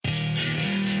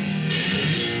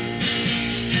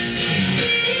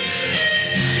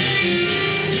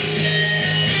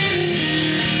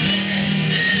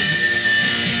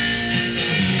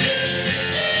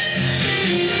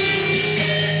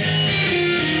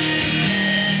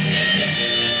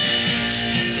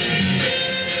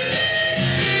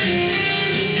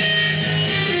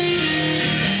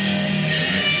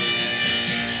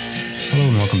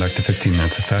to 15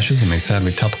 Minutes of Fascism, a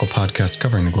sadly topical podcast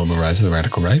covering the global rise of the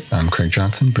radical right. I'm Craig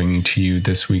Johnson, bringing to you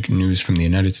this week news from the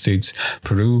United States,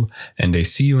 Peru, and a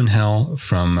see you in hell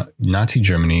from Nazi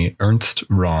Germany, Ernst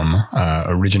Röhm,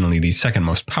 originally the second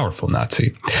most powerful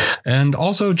Nazi. And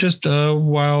also, just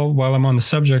while I'm on the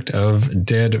subject of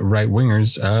dead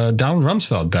right-wingers, Donald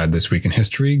Rumsfeld died this week in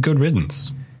history. Good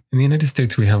riddance. In the United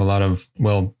States, we have a lot of,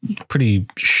 pretty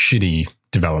shitty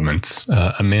developments.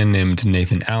 A man named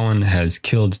Nathan Allen has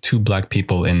killed 2 black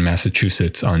people in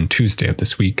Massachusetts on Tuesday of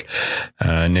this week.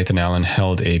 Nathan Allen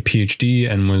held a PhD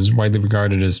and was widely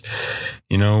regarded as,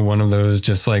 one of those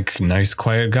just like nice,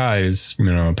 quiet guys,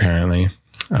 apparently.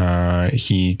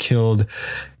 He killed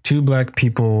 2 black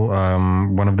people.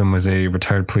 One of them was a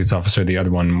retired police officer. The other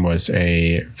one was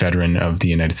a veteran of the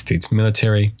United States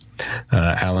military.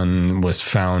 Allen was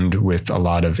found with a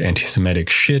lot of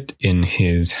anti-Semitic shit in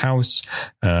his house,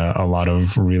 a lot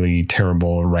of really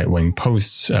terrible right-wing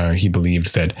posts. He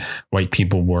believed that white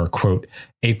people were, quote,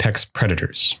 apex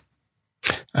predators.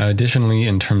 Additionally,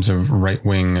 in terms of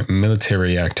right-wing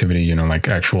military activity, like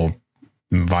actual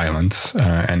violence,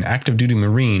 an active duty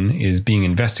Marine is being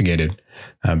investigated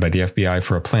by the FBI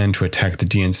for a plan to attack the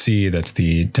DNC, that's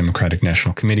the Democratic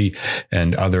National Committee,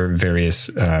 and other various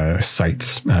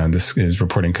sites. This is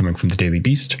reporting coming from the Daily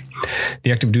Beast.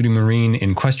 The active duty Marine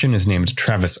in question is named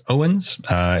Travis Owens,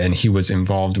 and he was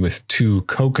involved with 2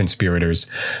 co-conspirators,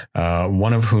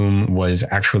 one of whom was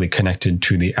actually connected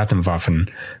to the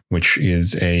Atomwaffen, which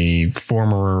is a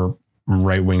former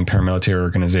right-wing paramilitary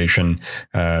organization.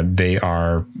 They're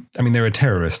a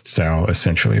terrorist cell,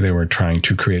 essentially. They were trying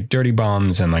to create dirty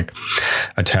bombs and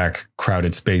attack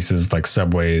crowded spaces like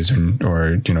subways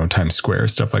or Times Square,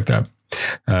 stuff like that.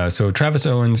 So Travis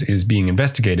Owens is being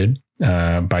investigated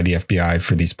by the FBI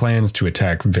for these plans to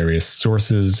attack various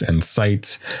sources and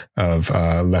sites of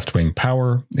left-wing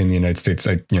power in the United States.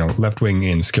 Left-wing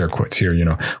in scare quotes here.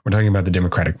 We're talking about the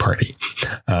Democratic Party.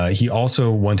 He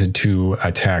also wanted to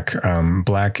attack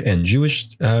Black and Jewish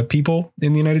people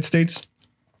in the United States.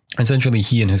 Essentially,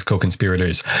 he and his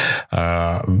co-conspirators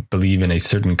believe in a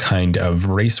certain kind of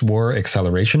race war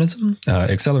accelerationism.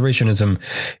 Accelerationism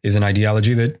is an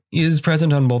ideology that is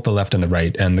present on both the left and the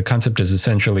right. And the concept is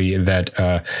essentially that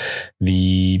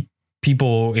the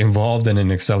people involved in an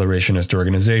accelerationist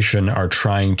organization are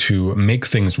trying to make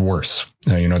things worse.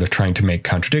 They're trying to make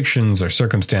contradictions or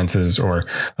circumstances or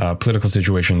political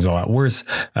situations a lot worse,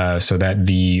 so that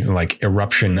the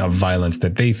eruption of violence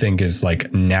that they think is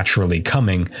naturally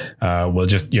coming will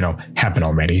just, happen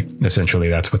already. Essentially,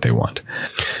 that's what they want.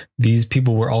 These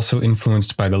people were also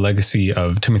influenced by the legacy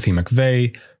of Timothy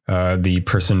McVeigh, the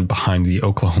person behind the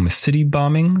Oklahoma City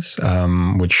bombings,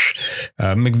 which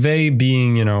McVeigh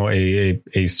being,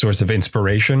 a source of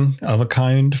inspiration of a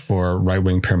kind for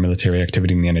right-wing paramilitary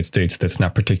activity in the United States. That's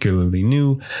not particularly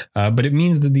new, but it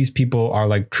means that these people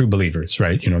are true believers,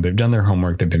 right? They've done their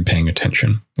homework. They've been paying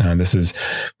attention. This is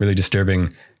really disturbing,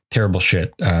 terrible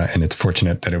shit. And it's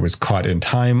fortunate that it was caught in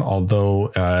time,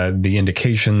 although the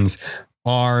indications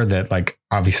are that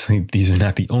obviously these are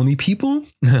not the only people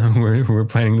who are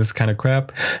planning this kind of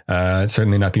crap.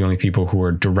 Certainly not the only people who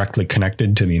are directly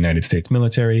connected to the United States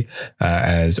military,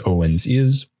 as Owens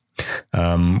is.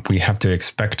 We have to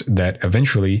expect that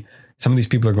eventually some of these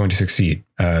people are going to succeed.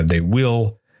 They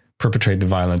will perpetrate the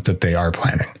violence that they are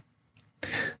planning.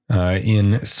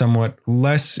 In somewhat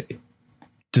less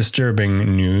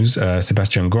disturbing news,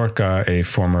 Sebastian Gorka, a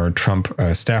former Trump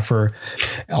staffer,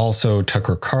 also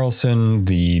Tucker Carlson,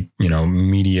 the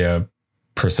media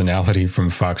personality from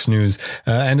Fox News,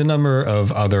 and a number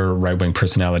of other right-wing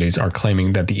personalities are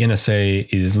claiming that the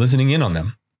NSA is listening in on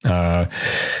them.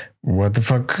 What the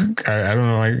fuck? I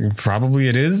don't know. Probably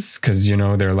it is, because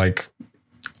they're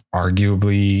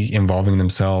arguably involving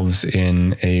themselves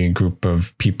in a group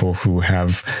of people who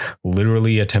have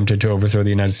literally attempted to overthrow the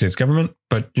United States government.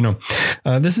 But,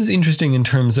 this is interesting in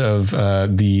terms of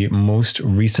the most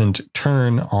recent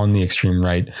turn on the extreme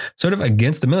right, sort of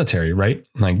against the military, right?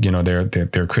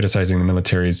 They're criticizing the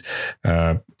military's,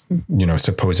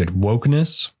 supposed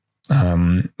wokeness.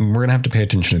 We're going to have to pay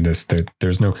attention to this.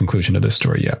 There's no conclusion to this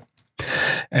story yet.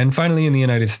 And finally, in the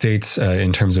United States,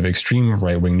 in terms of extreme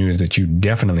right-wing news that you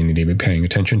definitely need to be paying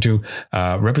attention to,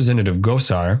 Representative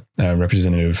Gosar,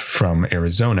 representative from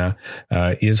Arizona,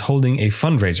 is holding a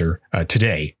fundraiser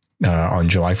today on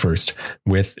July 1st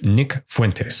with Nick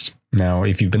Fuentes. Now,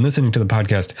 if you've been listening to the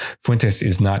podcast, Fuentes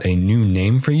is not a new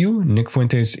name for you. Nick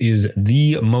Fuentes is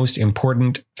the most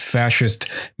important fascist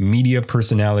media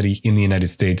personality in the United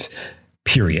States,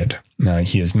 period.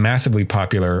 He is massively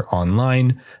popular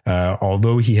online,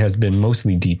 although he has been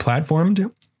mostly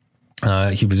deplatformed.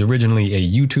 He was originally a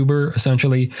YouTuber,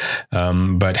 essentially,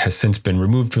 but has since been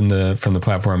removed from the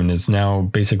platform and is now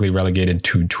basically relegated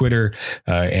to Twitter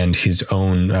and his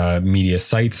own media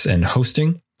sites and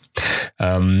hosting.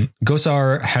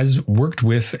 Gosar has worked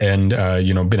with and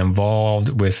been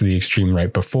involved with the extreme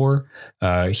right before.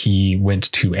 He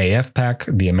went to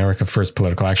AFPAC, the America First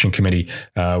Political Action Committee,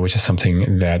 which is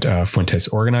something that Fuentes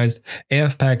organized.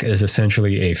 AFPAC is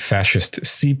essentially a fascist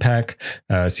CPAC.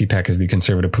 CPAC is the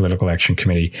Conservative Political Action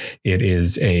Committee. It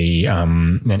is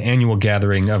an annual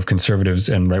gathering of conservatives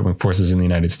and right-wing forces in the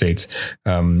United States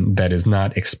that is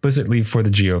not explicitly for the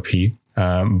GOP,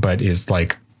 but is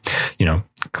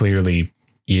clearly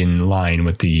in line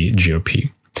with the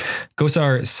GOP.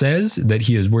 Gosar says that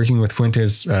he is working with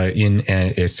Fuentes in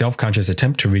a self-conscious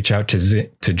attempt to reach out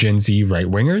to Gen Z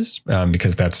right-wingers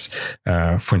because that's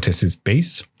Fuentes'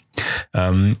 base.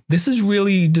 This is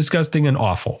really disgusting and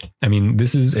awful. I mean,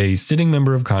 this is a sitting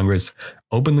member of Congress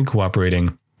openly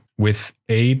cooperating with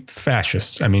a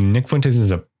fascist. I mean, Nick Fuentes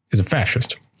is a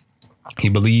fascist. He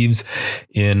believes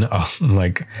in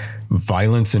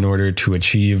violence in order to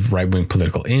achieve right-wing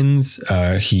political ends.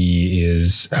 He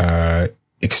is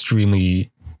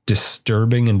extremely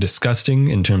disturbing and disgusting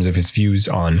in terms of his views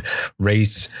on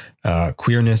race,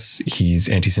 queerness. He's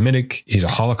anti-Semitic. He's a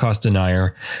Holocaust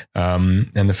denier.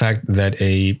 And the fact that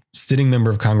a sitting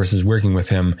member of Congress is working with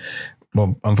him,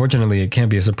 well, unfortunately, it can't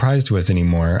be a surprise to us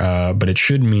anymore. But it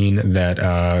should mean that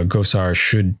Gosar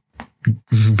should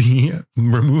be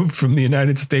removed from the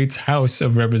United States House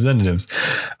of Representatives.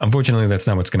 Unfortunately, that's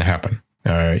not what's going to happen.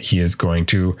 He is going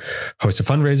to host a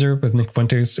fundraiser with Nick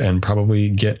Fuentes and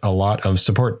probably get a lot of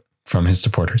support from his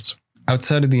supporters.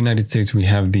 Outside of the United States, we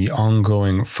have the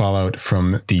ongoing fallout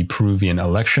from the Peruvian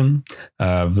election.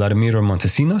 Vladimiro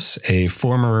Montesinos, a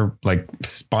former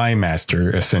spy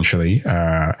master, essentially,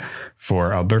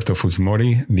 for Alberto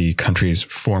Fujimori, the country's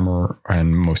former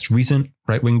and most recent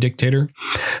right-wing dictator,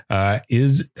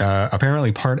 is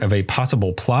apparently part of a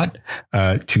possible plot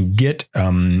to get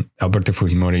Alberto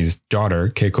Fujimori's daughter,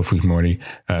 Keiko Fujimori,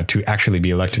 to actually be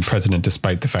elected president,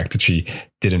 despite the fact that she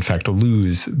did in fact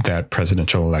lose that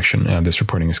presidential election. This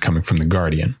reporting is coming from The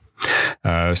Guardian.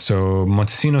 So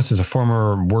Montesinos is a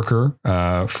former worker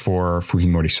for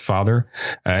Fujimori's father,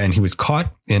 and he was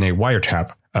caught in a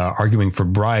wiretap arguing for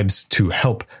bribes to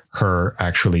help her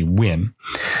actually win.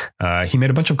 He made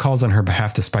a bunch of calls on her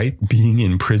behalf despite being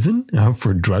in prison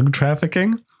for drug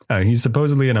trafficking. He's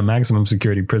supposedly in a maximum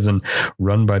security prison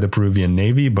run by the Peruvian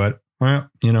Navy, but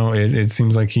it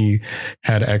seems like he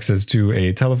had access to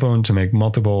a telephone to make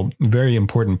multiple very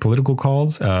important political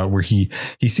calls, where he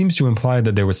seems to imply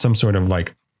that there was some sort of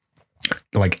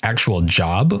actual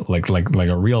job, like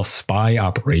a real spy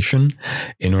operation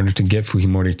in order to get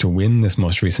Fujimori to win this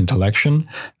most recent election.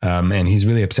 And he's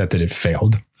really upset that it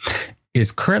failed.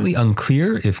 It's currently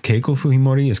unclear if Keiko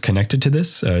Fujimori is connected to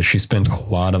this. She spent a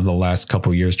lot of the last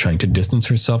couple of years trying to distance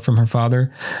herself from her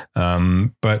father,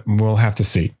 but we'll have to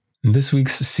see. This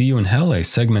week's See You in Hell, a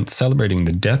segment celebrating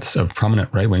the deaths of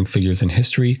prominent right-wing figures in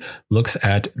history, looks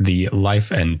at the life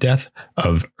and death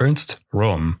of Ernst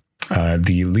Röhm,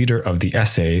 the leader of the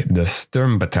SA, the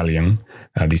Sturmbataillon,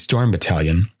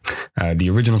 the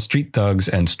original street thugs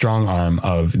and strong arm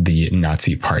of the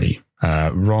Nazi Party.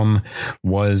 Röhm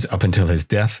was, up until his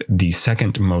death, the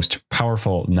second most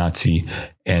powerful Nazi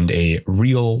and a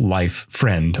real life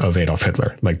friend of Adolf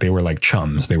Hitler. They were like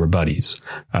chums. They were buddies.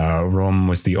 Röhm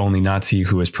was the only Nazi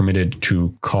who was permitted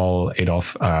to call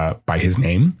Adolf by his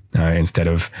name instead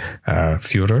of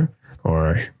Führer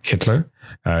or Hitler.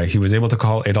 He was able to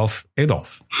call Adolf.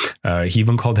 He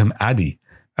even called him Adi,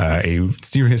 a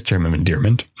serious term of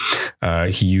endearment.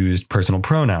 He used personal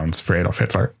pronouns for Adolf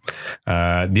Hitler.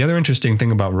 The other interesting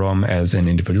thing about Röhm as an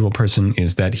individual person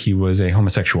is that he was a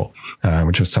homosexual,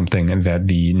 which was something that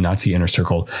the Nazi inner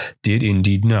circle did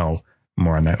indeed know.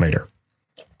 More on that later.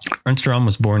 Ernst Röhm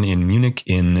was born in Munich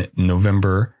in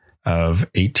November of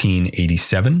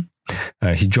 1887.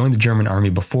 He joined the German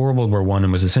army before World War I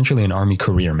and was essentially an army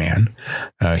career man.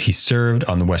 He served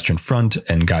on the Western Front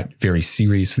and got very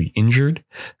seriously injured.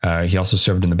 He also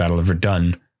served in the Battle of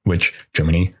Verdun, which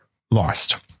Germany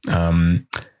lost.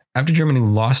 After Germany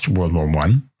lost World War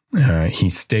I, he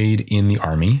stayed in the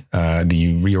army,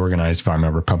 the reorganized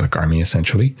Weimar Republic Army,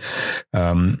 essentially.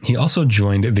 He also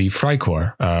joined the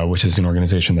Freikorps, which is an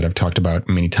organization that I've talked about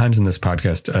many times in this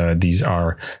podcast. These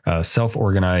are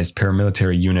self-organized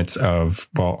paramilitary units of,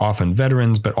 often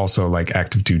veterans, but also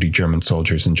active duty German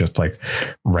soldiers and just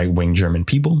right-wing German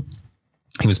people.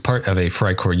 He was part of a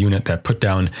Freikorps unit that put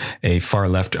down a far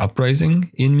left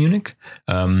uprising in Munich.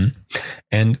 And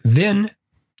then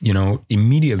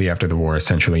immediately after the war,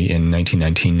 essentially in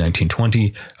 1919,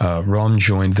 1920, Röhm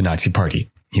joined the Nazi Party.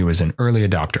 He was an early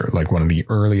adopter, like one of the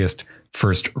earliest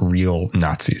first real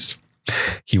Nazis.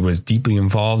 He was deeply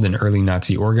involved in early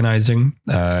Nazi organizing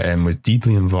and was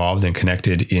deeply involved and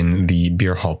connected in the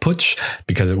Beer Hall Putsch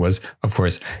because it was, of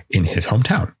course, in his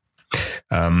hometown.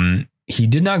 He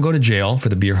did not go to jail for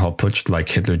the Beer Hall Putsch like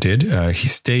Hitler did. He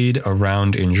stayed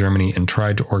around in Germany and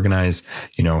tried to organize,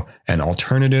 an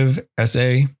alternative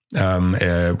SA,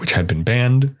 which had been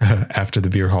banned after the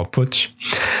Beer Hall Putsch.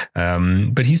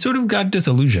 But he sort of got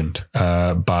disillusioned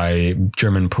by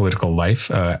German political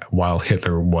life while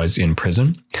Hitler was in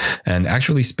prison, and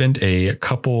actually spent a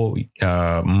couple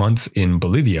months in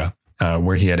Bolivia,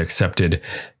 where he had accepted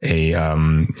a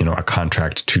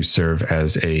contract to serve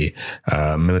as a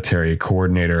military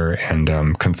coordinator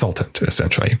and consultant,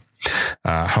 essentially.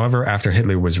 However, after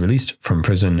Hitler was released from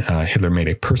prison, Hitler made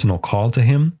a personal call to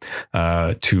him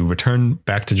to return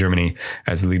back to Germany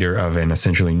as the leader of an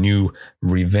essentially new,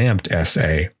 revamped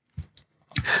SA.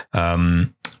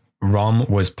 Röhm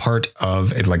was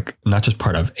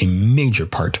a major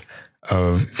part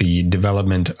of the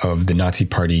development of the Nazi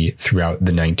Party throughout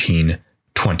the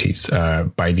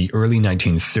 1920s. By the early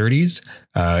 1930s,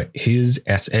 his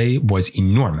SA was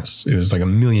enormous. It was like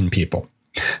 1 million people.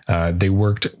 They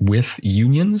worked with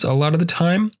unions a lot of the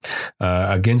time,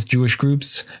 against Jewish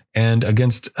groups and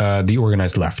against the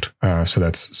organized left. So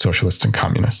that's socialists and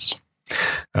communists.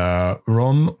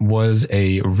 Röhm was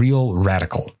a real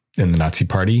radical in the Nazi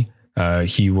Party.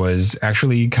 He was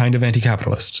actually kind of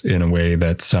anti-capitalist in a way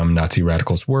that some Nazi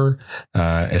radicals were,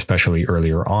 especially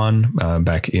earlier on,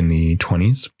 back in the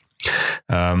 20s.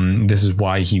 This is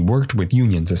why he worked with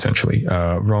unions, essentially.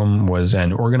 Röhm was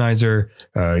an organizer.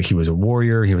 He was a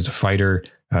warrior. He was a fighter.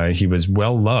 He was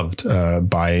well loved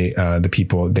by the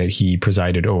people that he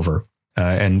presided over.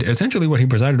 And essentially what he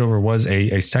presided over was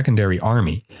a secondary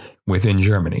army within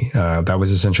Germany. That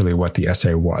was essentially what the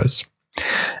SA was.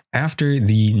 After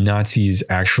the Nazis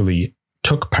actually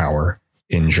took power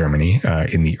in Germany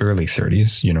in the early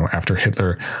 30s, after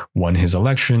Hitler won his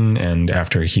election and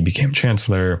after he became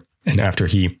chancellor and after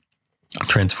he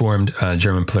transformed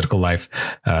German political life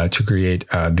to create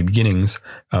the beginnings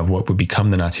of what would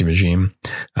become the Nazi regime,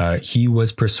 he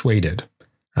was persuaded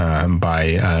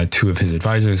by two of his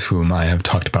advisors, whom I have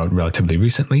talked about relatively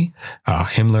recently,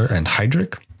 Himmler and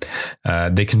Heydrich.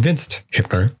 They convinced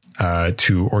Hitler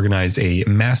to organize a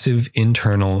massive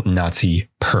internal Nazi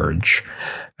purge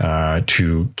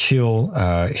to kill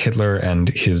Hitler and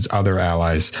his other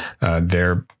allies,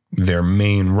 their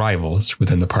main rivals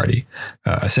within the party.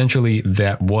 Essentially,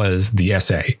 that was the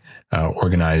SA,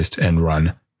 organized and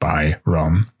run by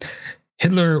Röhm.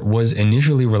 Hitler was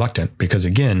initially reluctant because,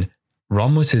 again,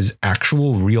 Röhm was his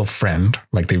actual real friend.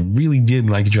 Like, they really did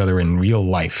like each other in real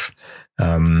life.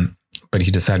 But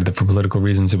he decided that for political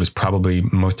reasons, it was probably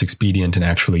most expedient and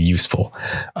actually useful.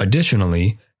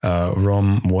 Additionally,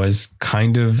 Röhm was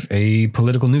kind of a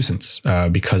political nuisance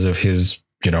because of his,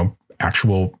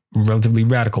 actual relatively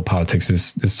radical politics,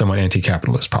 is somewhat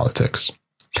anti-capitalist politics.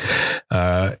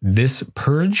 This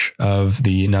purge of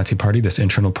the Nazi Party, this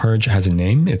internal purge, has a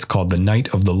name. It's called the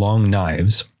Night of the Long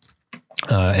Knives.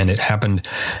 And it happened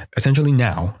essentially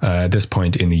now, at this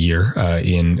point in the year,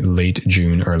 in late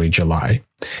June, early July.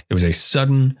 It was a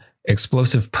sudden,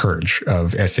 explosive purge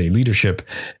of SA leadership,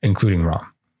 including Röhm.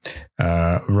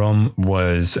 Röhm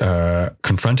was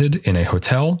confronted in a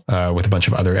hotel with a bunch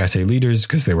of other SA leaders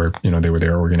because they were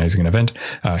there organizing an event.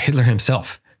 Hitler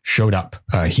himself showed up.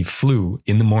 He flew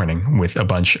in the morning with a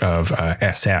bunch of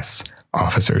SS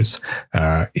officers.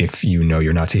 If you know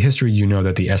your Nazi history, you know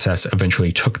that the SS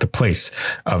eventually took the place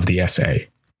of the SA.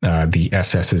 The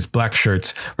SS's black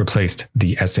shirts replaced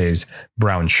the SA's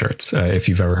brown shirts. If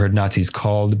you've ever heard Nazis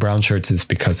called brown shirts, it's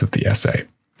because of the SA.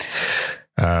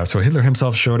 So Hitler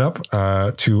himself showed up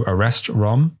to arrest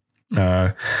Röhm.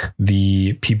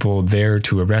 The people there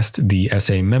to arrest the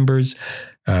SA members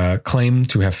claim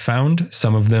to have found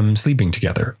some of them sleeping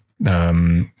together.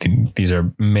 These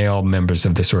are male members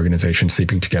of this organization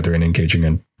sleeping together and engaging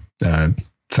in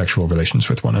sexual relations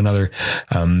with one another.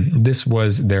 This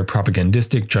was their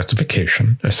propagandistic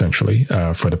justification, essentially,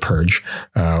 for the purge,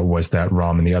 was that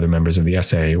Röhm and the other members of the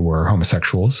SA were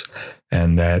homosexuals,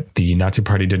 and that the Nazi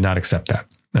Party did not accept that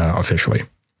officially.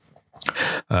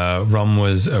 Röhm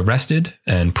was arrested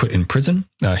and put in prison.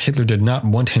 Hitler did not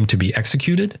want him to be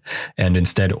executed and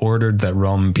instead ordered that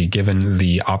Röhm be given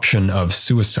the option of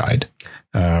suicide.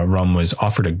 Röhm was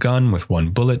offered a gun with one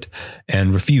bullet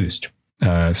and refused.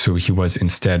 So he was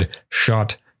instead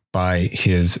shot by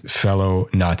his fellow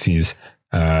Nazis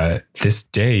this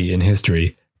day in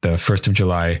history, the 1st of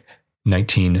July,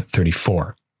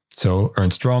 1934. So,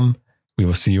 Ernst Röhm, we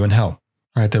will see you in hell.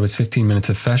 All right, that was 15 Minutes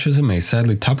of Fascism, a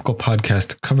sadly topical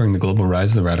podcast covering the global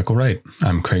rise of the radical right.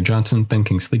 I'm Craig Johnson,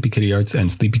 thanking Sleepy Kitty Arts and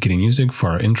Sleepy Kitty Music for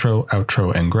our intro,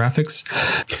 outro, and graphics.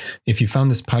 If you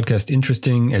found this podcast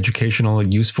interesting, educational,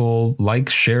 useful, like,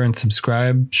 share, and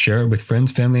subscribe. Share it with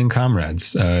friends, family, and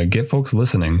comrades. Get folks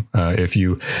listening if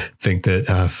you think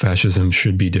that fascism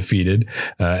should be defeated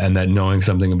and that knowing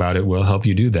something about it will help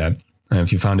you do that.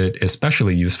 If you found it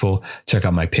especially useful, check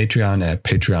out my Patreon at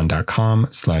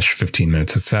patreon.com/15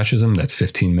 Minutes of Fascism. That's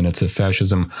 15 Minutes of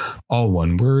Fascism, all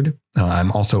one word.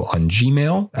 I'm also on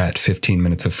Gmail at 15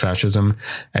 Minutes of Fascism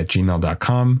at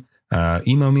gmail.com.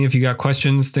 Email me if you got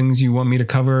questions, things you want me to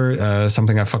cover,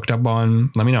 something I fucked up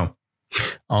on, let me know.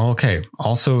 Okay.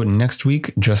 Also, next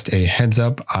week, just a heads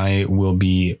up, I will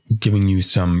be giving you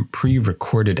some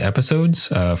pre-recorded episodes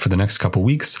for the next couple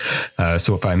weeks.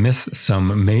 So if I miss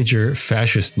some major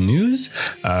fascist news,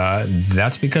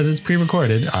 that's because it's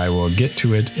pre-recorded. I will get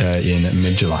to it in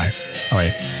mid-July. All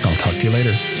right. I'll talk to you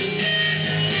later.